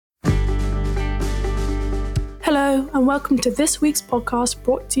Hello and welcome to this week's podcast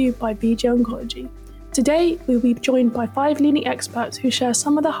brought to you by BJ Oncology. Today we'll be joined by 5 leading experts who share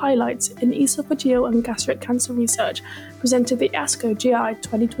some of the highlights in esophageal and gastric cancer research presented at the ASCO GI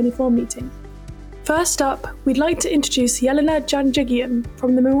 2024 meeting. First up, we'd like to introduce Yelena Janjigian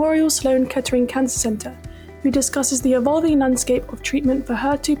from the Memorial Sloan Kettering Cancer Center, who discusses the evolving landscape of treatment for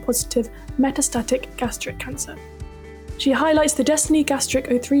HER2-positive metastatic gastric cancer. She highlights the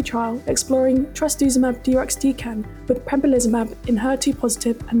DESTINY-Gastric03 trial exploring trastuzumab deruxtecan with pembrolizumab in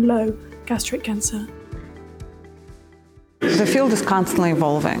HER2-positive and low gastric cancer. The field is constantly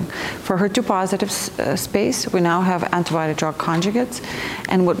evolving. For HER2-positive space, we now have antibody-drug conjugates,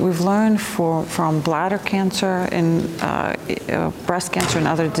 and what we've learned from bladder cancer and breast cancer and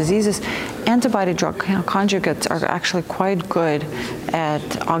other diseases, antibody-drug conjugates are actually quite good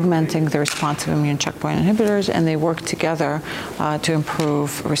at augmenting the response of immune checkpoint inhibitors, and they work together to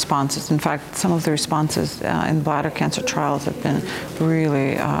improve responses. In fact, some of the responses in bladder cancer trials have been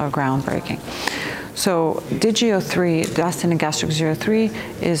really groundbreaking. So DG03,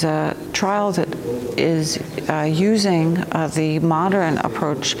 DESTINY-Gastric03, is a trial that is using the modern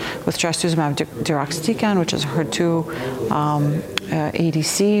approach with trastuzumab deruxtecan, which is HER2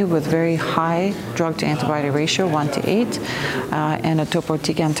 ADC with very high drug-to-antibody ratio, 1:8, and a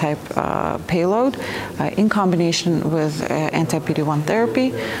topotecan type payload in combination with anti-PD-1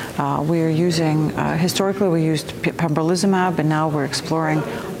 therapy. We are using, historically we used pembrolizumab, and now we're exploring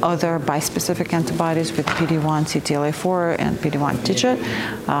other bispecific antibodies with PD-1, CTLA-4, and PD-1 TIGIT,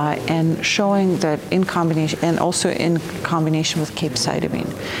 and showing that in combination, and also in combination with capecitabine.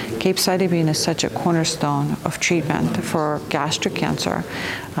 Capecitabine is such a cornerstone of treatment for gastric cancer.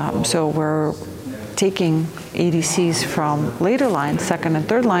 So we're taking ADCs from later line, second and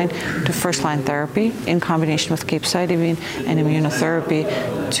third line, to first line therapy in combination with capecitabine and immunotherapy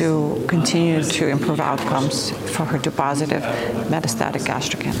to continue to improve outcomes for HER2-positive metastatic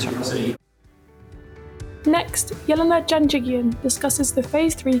gastric cancer. Next, Yelena Janjigian discusses the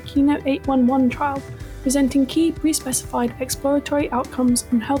Phase 3 KEYNOTE-811 trial, presenting key pre-specified exploratory outcomes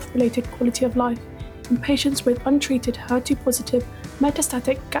on health-related quality of life in patients with untreated HER2-positive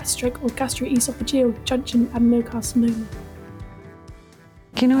metastatic gastric or gastroesophageal junction adenocarcinoma.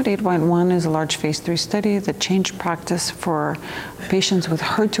 KEYNOTE-811 is a large Phase 3 study that changed practice for patients with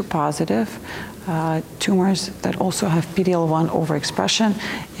HER2-positive tumors that also have PD-L1 overexpression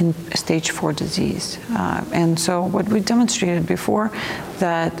in stage 4 disease. And so what we demonstrated before,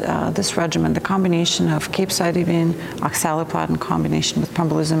 that this regimen, the combination of capecitabine, oxaliplatin in combination with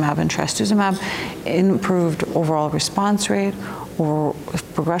pembrolizumab and trastuzumab, improved overall response rate, or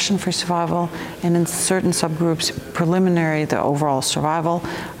progression-free survival, and in certain subgroups, preliminary the overall survival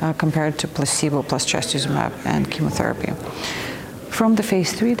compared to placebo plus trastuzumab and chemotherapy. From the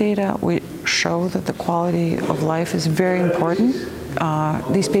Phase 3 data, we show that the quality of life is very important.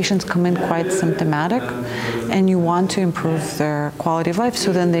 These patients come in quite symptomatic, and you want to improve their quality of life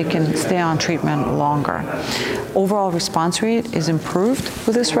so then they can stay on treatment longer. Overall response rate is improved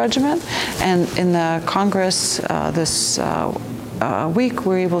with this regimen, and in the Congress this week,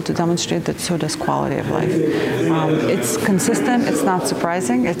 we're able to demonstrate that so does quality of life. It's consistent, it's not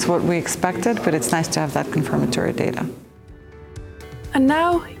surprising, it's what we expected, but it's nice to have that confirmatory data. And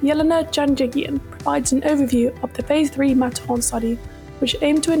now, Yelena Janjigian provides an overview of the Phase 3 MATTERHORN study, which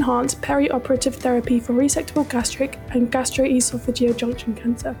aimed to enhance perioperative therapy for resectable gastric and gastroesophageal junction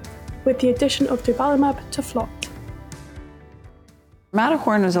cancer, with the addition of durvalumab to FLOT.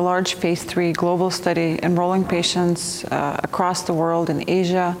 MATTERHORN is a large Phase 3 global study enrolling patients across the world in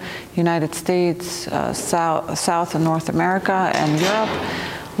Asia, United States, South and North America, and Europe,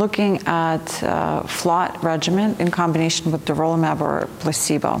 looking at FLOT regimen in combination with durvalumab or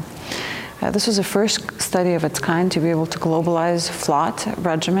placebo. This was the first study of its kind to be able to globalize FLOT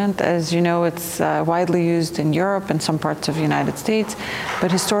regimen. As you know, it's widely used in Europe and some parts of the United States,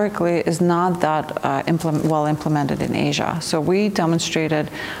 but historically is not that well implemented in Asia. So we demonstrated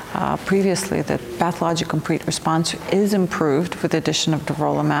previously that pathologic complete response is improved with the addition of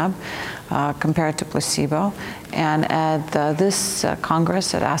durvalumab compared to placebo. And at this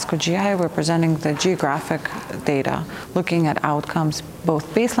Congress at ASCO GI, we're presenting the geographic data, looking at outcomes,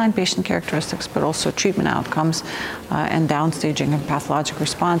 both baseline patient characteristics, but also treatment outcomes and downstaging and pathologic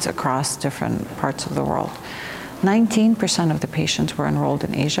response across different parts of the world. 19% of the patients were enrolled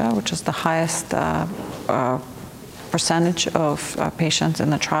in Asia, which is the highest percentage of patients in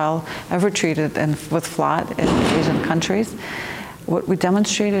the trial ever treated with FLOT in Asian countries. what we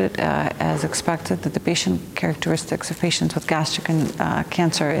demonstrated, as expected, that the patient characteristics of patients with gastric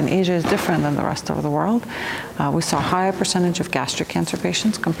cancer in Asia is different than the rest of the world. We saw a higher percentage of gastric cancer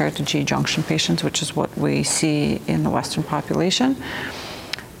patients compared to GE junction patients, which is what we see in the Western population.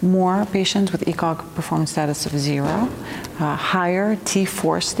 More patients with ECOG performance status of 0, higher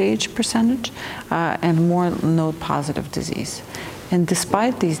T4 stage percentage, and more node-positive disease. And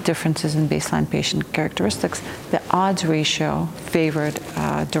despite these differences in baseline patient characteristics, the odds ratio favored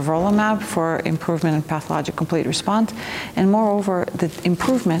durvalumab for improvement in pathologic complete response. And moreover, the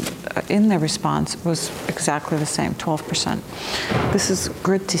improvement in the response was exactly the same, 12%. This is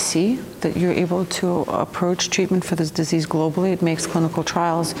good to see that you're able to approach treatment for this disease globally. It makes clinical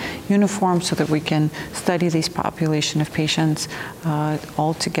trials uniform so that we can study these population of patients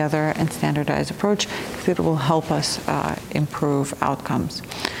all together and standardized approach. It will help us improve outcomes.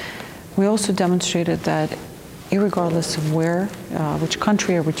 We also demonstrated that irregardless of where, which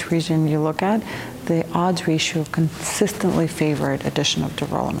country or which region you look at, the odds ratio consistently favored addition of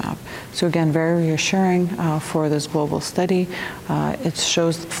durvalumab. So again, very reassuring for this global study. It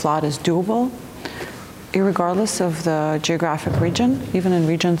shows that FLOT is doable, irregardless of the geographic region, even in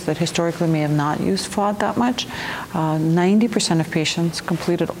regions that historically may have not used FLOT that much. 90% of patients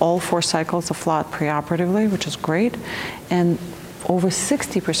completed all 4 cycles of FLOT preoperatively, which is great. And over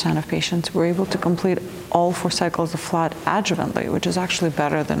 60% of patients were able to complete all 4 cycles of FLOT adjuvantly, which is actually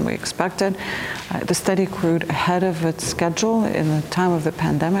better than we expected. The study accrued ahead of its schedule in the time of the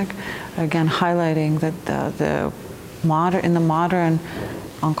pandemic, again highlighting that in the modern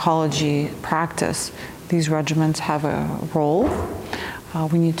oncology practice, these regimens have a role.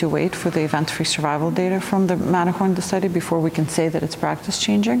 We need to wait for the event-free survival data from the Matterhorn study before we can say that it's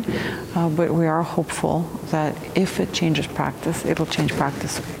practice-changing. But we are hopeful that if it changes practice, it'll change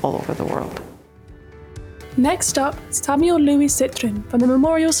practice all over the world. Next up, Samuel Louis Citrin from the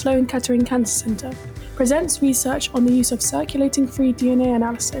Memorial Sloan Kettering Cancer Center presents research on the use of circulating free DNA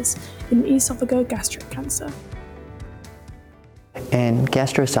analysis in esophageal gastric cancer. In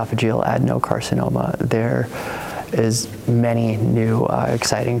gastroesophageal adenocarcinoma, there is many new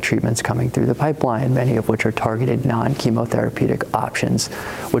exciting treatments coming through the pipeline, many of which are targeted non-chemotherapeutic options,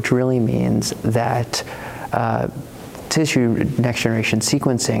 which really means that tissue next-generation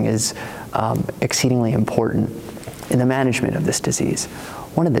sequencing is exceedingly important in the management of this disease.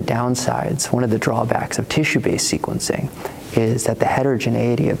 One of the downsides, one of the drawbacks of tissue-based sequencing is that the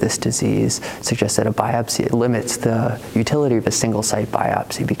heterogeneity of this disease suggests that a biopsy limits the utility of a single-site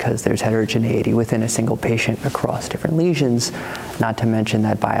biopsy because there's heterogeneity within a single patient across different lesions, not to mention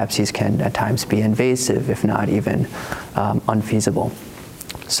that biopsies can at times be invasive, if not even unfeasible.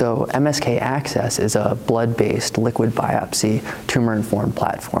 So MSK Access is a blood-based liquid biopsy tumor-informed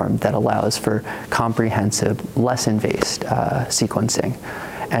platform that allows for comprehensive, less invasive sequencing.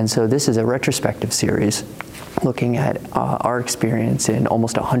 And so this is a retrospective series looking at our experience in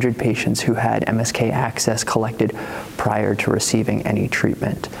almost 100 patients who had MSK Access collected prior to receiving any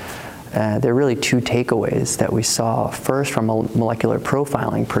treatment. There are really 2 takeaways that we saw. First, from a molecular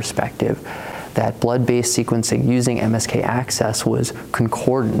profiling perspective, that blood-based sequencing using MSK Access was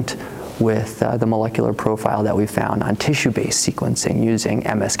concordant with the molecular profile that we found on tissue-based sequencing using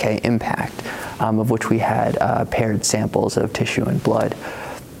MSK Impact, of which we had paired samples of tissue and blood.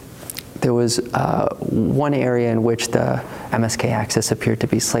 There was one area in which the MSK Access appeared to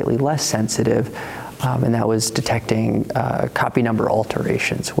be slightly less sensitive, and that was detecting copy number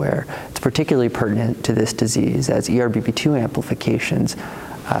alterations, where it's particularly pertinent to this disease as ERBB2 amplifications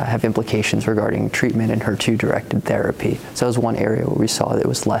have implications regarding treatment and HER2-directed therapy. So that was one area where we saw that it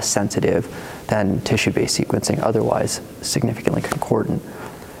was less sensitive than tissue-based sequencing, otherwise significantly concordant.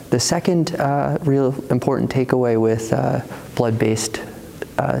 The second real important takeaway with blood-based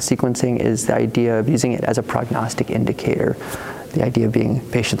sequencing is the idea of using it as a prognostic indicator, the idea of being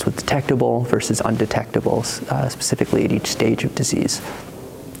patients with detectable versus undetectable, specifically at each stage of disease.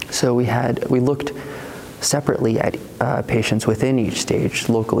 So we looked separately at patients within each stage,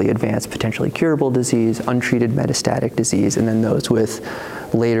 locally advanced, potentially curable disease, untreated metastatic disease, and then those with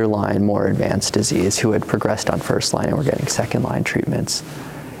later line, more advanced disease who had progressed on first line and were getting second line treatments.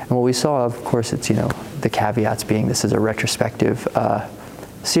 And what we saw, of course, it's, the caveats being this is a retrospective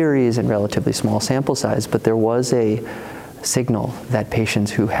series and relatively small sample size, but there was a signal that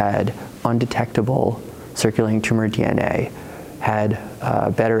patients who had undetectable circulating tumor DNA had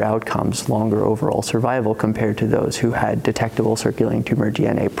better outcomes, longer overall survival compared to those who had detectable circulating tumor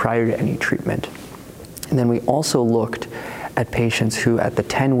DNA prior to any treatment. And then we also looked at patients who at the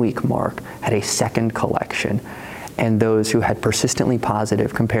 10-week mark had a second collection, and those who had persistently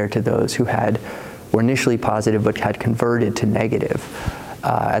positive compared to those who had were initially positive but had converted to negative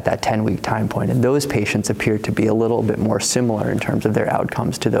at that 10-week time point. And those patients appeared to be a little bit more similar in terms of their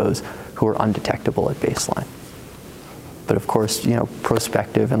outcomes to those who were undetectable at baseline. But of course,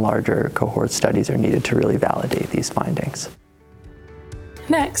 prospective and larger cohort studies are needed to really validate these findings.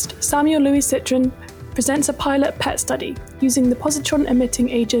 Next, Samuel Louis Citron presents a pilot PET study using the positron-emitting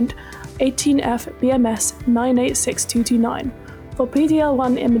agent 18F-BMS 986229 for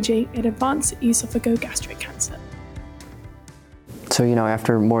PD-L1 imaging in advanced esophageal gastric cancer. So,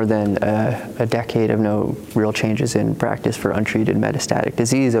 after more than a decade of no real changes in practice for untreated metastatic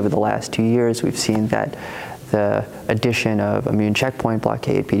disease, over the last 2 years, we've seen that the addition of immune checkpoint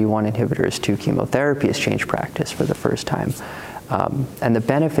blockade, PD-1 inhibitors to chemotherapy has changed practice for the first time. And the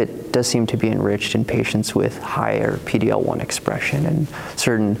benefit does seem to be enriched in patients with higher PD-L1 expression, and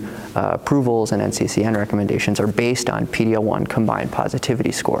certain approvals and NCCN recommendations are based on PD-L1 combined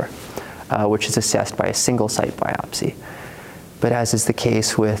positivity score, which is assessed by a single site biopsy. But as is the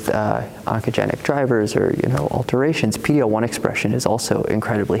case with oncogenic drivers or alterations, PD-L1 expression is also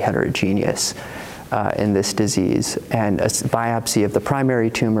incredibly heterogeneous in this disease. And a biopsy of the primary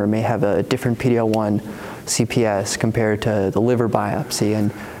tumor may have a different PD-L1 CPS compared to the liver biopsy.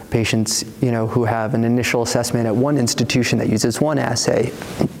 And patients who have an initial assessment at one institution that uses one assay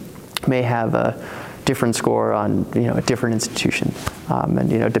may have a different score on a different institution,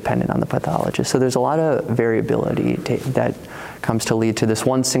 and dependent on the pathologist. So there's a lot of variability that comes to lead to this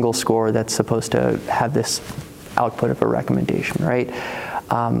one single score that's supposed to have this output of a recommendation, right?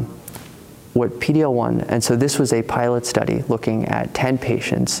 What PD-L1, and so this was a pilot study looking at 10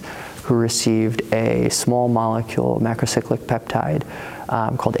 patients who received a small molecule macrocyclic peptide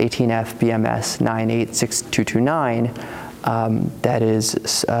called 18F-BMS 986229 that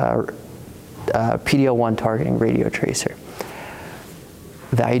is PD-L1 targeting radiotracer.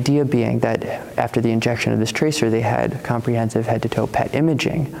 The idea being that after the injection of this tracer, they had comprehensive head-to-toe PET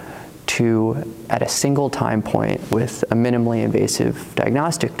imaging to, at a single time point with a minimally invasive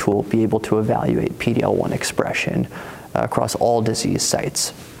diagnostic tool, be able to evaluate PD-L1 expression across all disease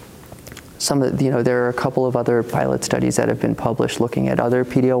sites. There are a couple of other pilot studies that have been published looking at other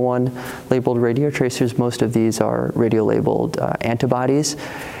PD-L1 labeled radiotracers. Most of these are radio-labeled antibodies.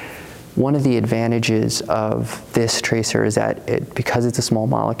 One of the advantages of this tracer is that because it's a small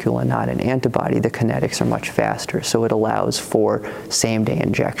molecule and not an antibody, the kinetics are much faster. So it allows for same-day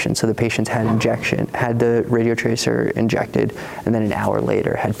injection. So the patients had the radiotracer injected, and then an hour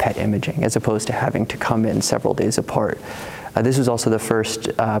later had PET imaging, as opposed to having to come in several days apart. This was also the first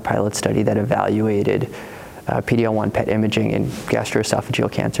pilot study that evaluated PD-L1 PET imaging in gastroesophageal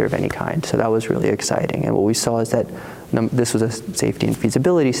cancer of any kind. So that was really exciting. And what we saw is that this was a safety and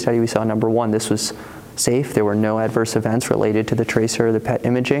feasibility study. We saw, number one, this was safe. There were no adverse events related to the tracer or the PET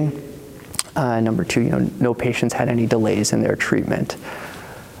imaging. Number two, no patients had any delays in their treatment.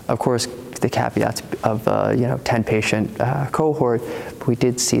 Of course, the caveats of 10-patient cohort, we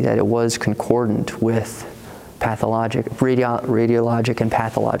did see that it was concordant with radiologic and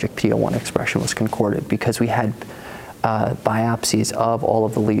pathologic PD-L1 expression was concordant, because we had biopsies of all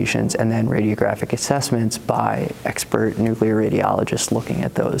of the lesions and then radiographic assessments by expert nuclear radiologists looking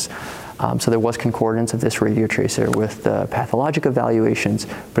at those. So there was concordance of this radiotracer with the pathologic evaluations,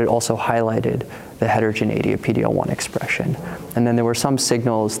 but it also highlighted the heterogeneity of PD-L1 expression. And then there were some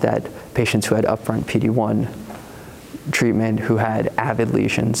signals that patients who had upfront PD-1 treatment who had avid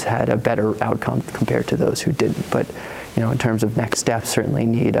lesions had a better outcome compared to those who didn't. But in terms of next steps, certainly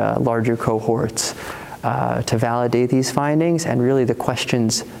need larger cohorts to validate these findings. And really the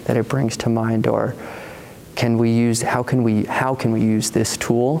questions that it brings to mind are, how can we use this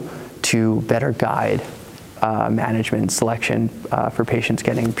tool to better guide management and selection for patients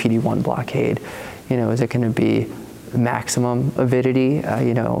getting PD-1 blockade? Is it going to be maximum avidity,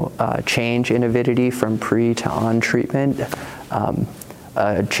 change in avidity from pre to on treatment,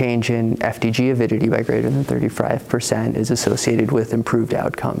 change in FDG avidity by greater than 35% is associated with improved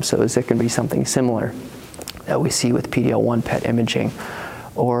outcomes. So is it going to be something similar that we see with PD-L1 PET imaging?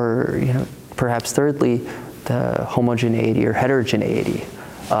 Or, perhaps thirdly, the homogeneity or heterogeneity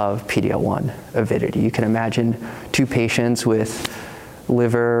of PD-L1 avidity. You can imagine two patients with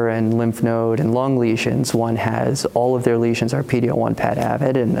liver and lymph node and lung lesions. One has all of their lesions are PD-L1 PET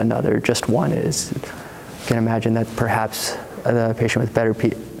avid, and another just one is. You can imagine that perhaps the patient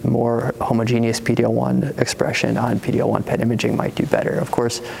with more homogeneous PD-L1 expression on PD-L1 PET imaging might do better. Of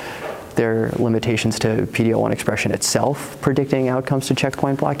course, there are limitations to PD-L1 expression itself predicting outcomes to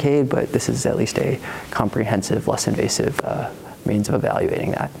checkpoint blockade, but this is at least a comprehensive, less invasive means of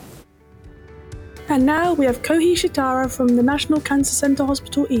evaluating that. And now we have Kohi Shitara from the National Cancer Center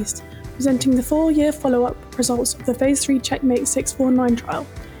Hospital East, presenting the 4-year follow-up results of the Phase 3 Checkmate 649 trial,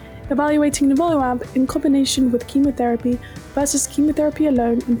 evaluating nivolumab in combination with chemotherapy versus chemotherapy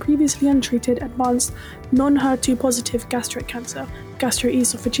alone in previously untreated advanced non-HER2 positive gastric cancer,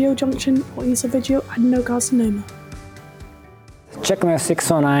 gastroesophageal junction or esophageal adenocarcinoma. Checkmate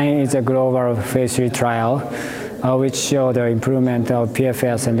 609 is a global Phase 3 trial which showed the improvement of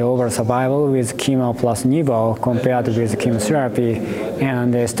PFS and overall survival with chemo plus nivo compared with chemotherapy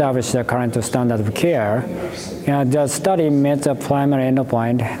and established the current standard of care. And the study met the primary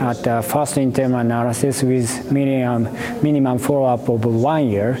endpoint at the first interim analysis with minimum follow-up of 1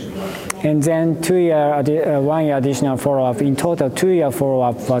 year. And then 1 year additional follow-up. In total, 2-year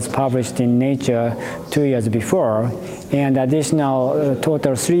follow-up was published in Nature 2 years before. And additional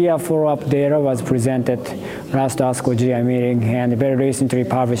total 3-year follow-up data was presented last ASCO GI meeting and very recently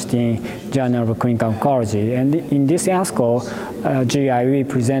published in Journal of Clinical Oncology. And in this ASCO GI, we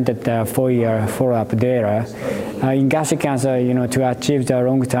presented the 4-year follow-up data. In gastric cancer, to achieve the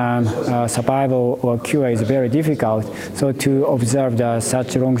long-term survival or cure is very difficult. So to observe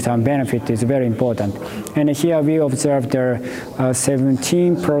such long-term benefit is very important. And here we observed a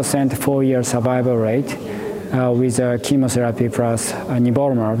 17% 4-year survival rate with chemotherapy plus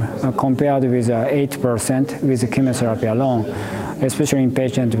nivolumab compared with 8% with chemotherapy alone, especially in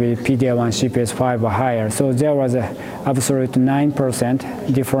patients with PD-L1 CPS5 or higher. So there was an absolute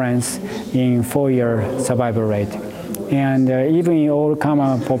 9% difference in 4-year survival rate. And even in all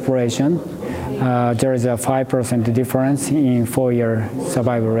common population, there is a 5% difference in 4-year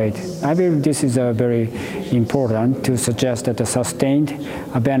survival rate. I believe this is very important to suggest that the sustained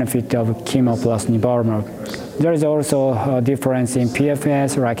benefit of chemo plus nivolumab. There is also a difference in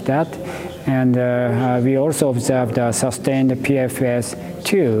PFS like that, and we also observed a sustained PFS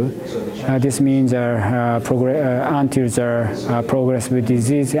 2. This means until the progressive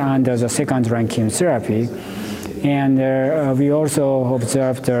disease under the second-line chemotherapy. And we also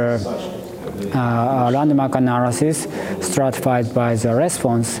observed a landmark analysis stratified by the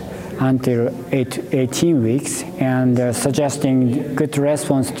response until 18 weeks, and suggesting good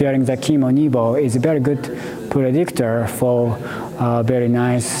response during the chemo-nivo is a very good predictor for very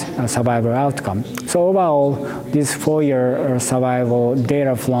nice survival outcome. So overall, this 4-year survival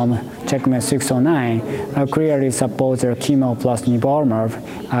data from Checkmate 609 clearly supports the chemo plus nivolumab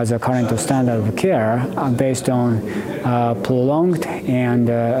as a current standard of care based on prolonged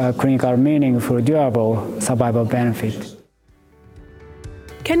and clinical meaningful durable survival benefit.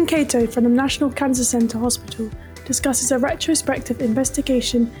 Ken Cato from the National Cancer Center Hospital discusses a retrospective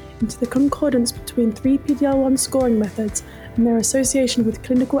investigation into the concordance between 3 PD-L1 scoring methods and their association with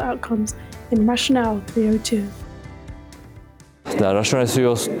clinical outcomes in Rationale 302. The Rationale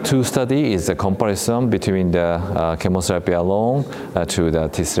 302 study is a comparison between the chemotherapy alone to the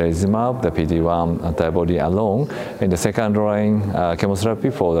tislelizumab, the PD-1 antibody alone, and the second-line chemotherapy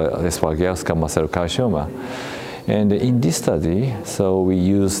for the esophageal squamous cell carcinoma. And in this study, so we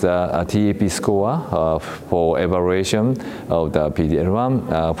use the TAP score for evaluation of the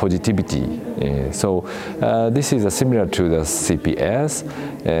PD-L1 positivity. So this is similar to the CPS,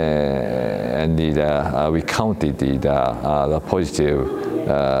 and we counted the positive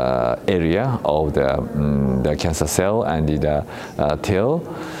area of the cancer cell and the tail.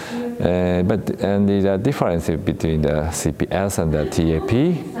 But the difference between the CPS and the TAP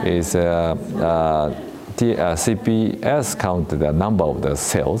is CPS count the number of the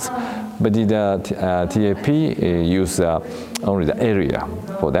cells, but the TAP use only the area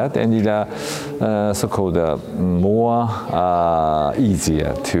for that, and the so-called more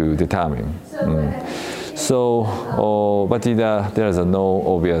easier to determine. So, but there is no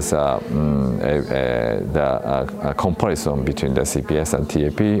obvious comparison between the CPS and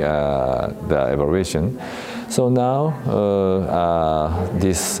TAP, the evaluation. So now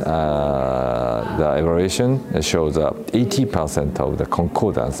the evaluation shows 80% of the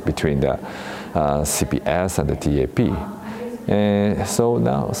concordance between the CPS and the TAP.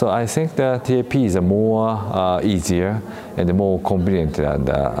 So I think the TAP is more easier and more convenient than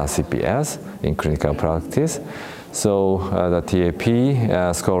the CPS in clinical practice. So the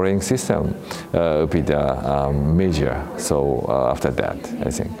TAP scoring system will be the major. So after that, I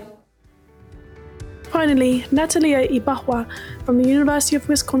think. Finally, Natalia Ibahwa from the University of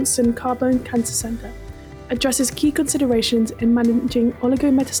Wisconsin Carbone Cancer Center addresses key considerations in managing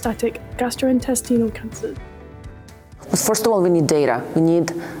oligometastatic gastrointestinal cancers. First of all, we need data. We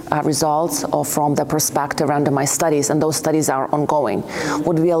need results from the prospective randomized studies, and those studies are ongoing.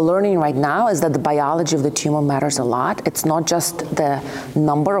 What we are learning right now is that the biology of the tumor matters a lot. It's not just the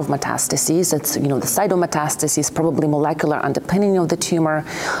number of metastases. It's the cytometastases, probably molecular underpinning of the tumor,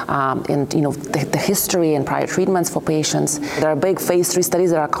 and the history and prior treatments for patients. There are big phase 3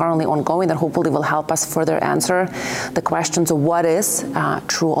 studies that are currently ongoing that hopefully will help us further answer the questions of what is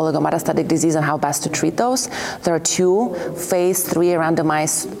true oligometastatic disease and how best to treat those. There are 2 phase 3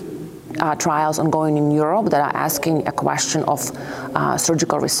 randomized trials ongoing in Europe that are asking a question of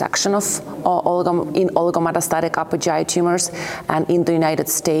surgical resection of oligometastatic upper GI tumors. And in the United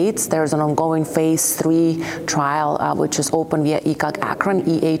States, there's an ongoing phase 3 trial, which is open via ECOG Akron,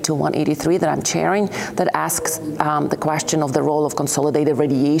 EA2183, that I'm chairing, that asks the question of the role of consolidated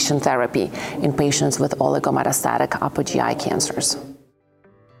radiation therapy in patients with oligometastatic upper GI cancers.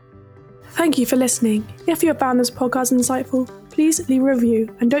 Thank you for listening. If you have found this podcast insightful, please leave a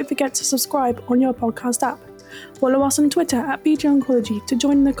review and don't forget to subscribe on your podcast app. Follow us on Twitter at BJ Oncology to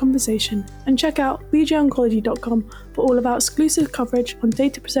join in the conversation, and check out bjoncology.com for all of our exclusive coverage on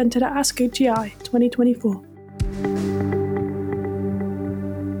data presented at ASCO GI 2024.